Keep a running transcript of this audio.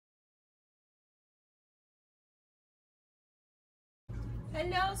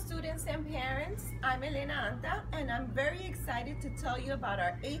Hello students and parents, I'm Anta and I'm very excited to tell you about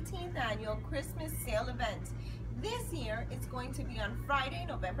our 18th annual Christmas sale event. This year it's going to be on Friday,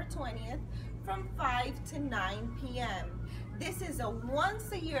 November 20th from 5 to 9 p.m. This is a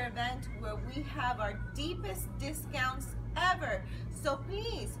once a year event where we have our deepest discounts ever. So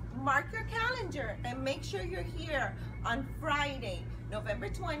please mark your calendar and make sure you're here on Friday, November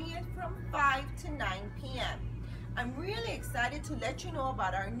 20th from 5 to 9 p.m. I'm really excited to let you know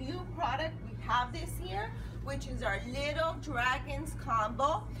about our new product we have this year, which is our Little Dragons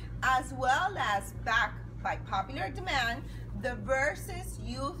combo, as well as, back by popular demand, the Versus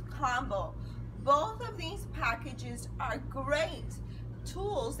Youth combo. Both of these packages are great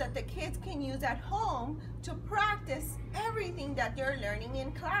tools that the kids can use at home to practice everything that they're learning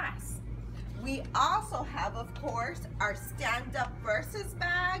in class. We also have, of course, our stand-up Versus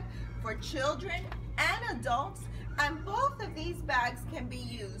bag for children and adults, and both of these bags can be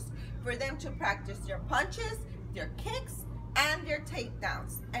used for them to practice their punches, their kicks, and their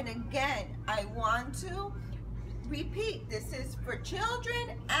takedowns. And again, I want to repeat, this is for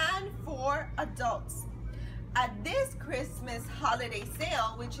children and for adults. At this Christmas holiday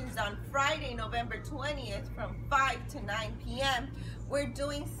sale, which is on Friday, November 20th from 5 to 9 p.m., we're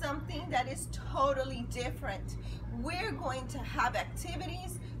doing something that is totally different. We're going to have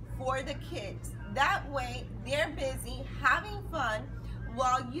activities for the kids. That way, they're busy having fun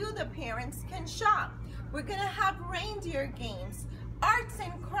while you, the parents, can shop. We're gonna have reindeer games, arts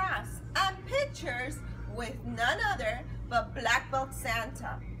and crafts, and pictures with none other but Black Belt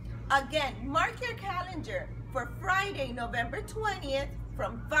Santa. Again, mark your calendar for Friday, November 20th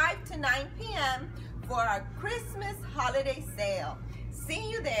from 5 to 9 p.m. for our Christmas holiday sale. See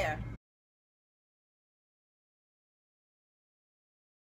you there.